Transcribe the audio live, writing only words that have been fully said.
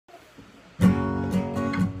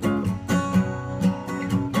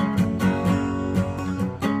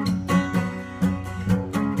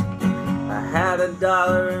got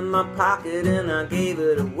 $1 in my pocket and I gave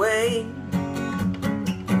it away.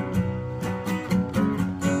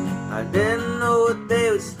 I didn't know what they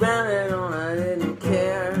would spend it on, I didn't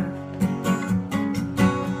care.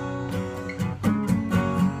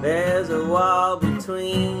 There's a wall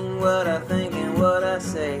between what I think and what I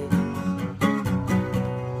say.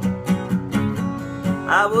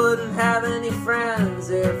 I wouldn't have any friends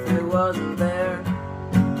if it wasn't there.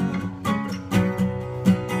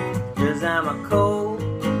 'Cause I'm a cold,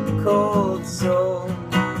 cold soul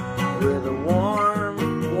with a warm,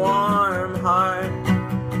 warm heart.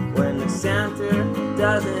 When the center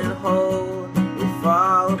doesn't hold, we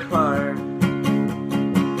fall apart.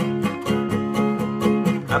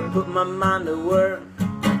 I put my mind to work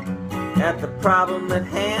at the problem at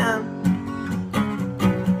hand.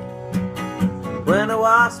 When a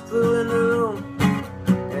wasp flew in the room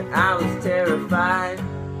and I was terrified.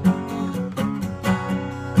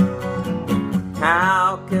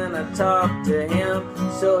 How can I talk to him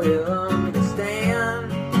so he'll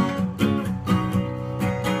understand?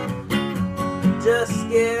 Just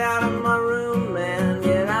get out of my room, man,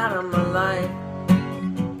 get out of my life.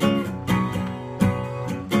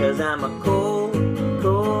 'Cause I'm a cold,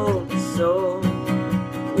 cold soul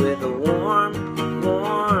with a warm,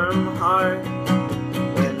 warm heart.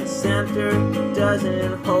 When the center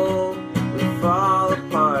doesn't hold, we fall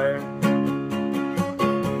apart.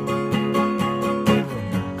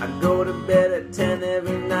 I go to bed at 10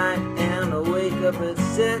 every night and I wake up at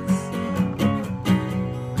 6.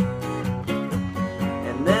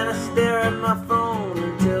 And then I stare at my phone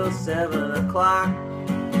until 7 o'clock.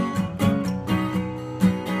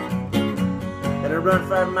 And I run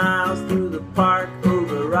 5 miles through the park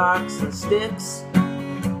over rocks and sticks.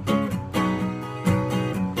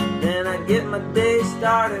 Then I get my day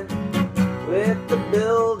started with the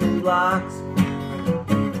building blocks.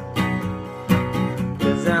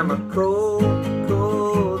 'Cause I'm a cold,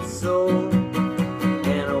 cold soul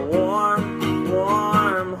and a warm,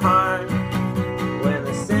 warm heart. When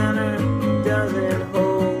the center doesn't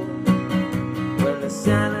hold, when the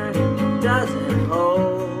center doesn't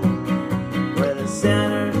hold, when the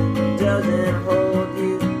center doesn't hold.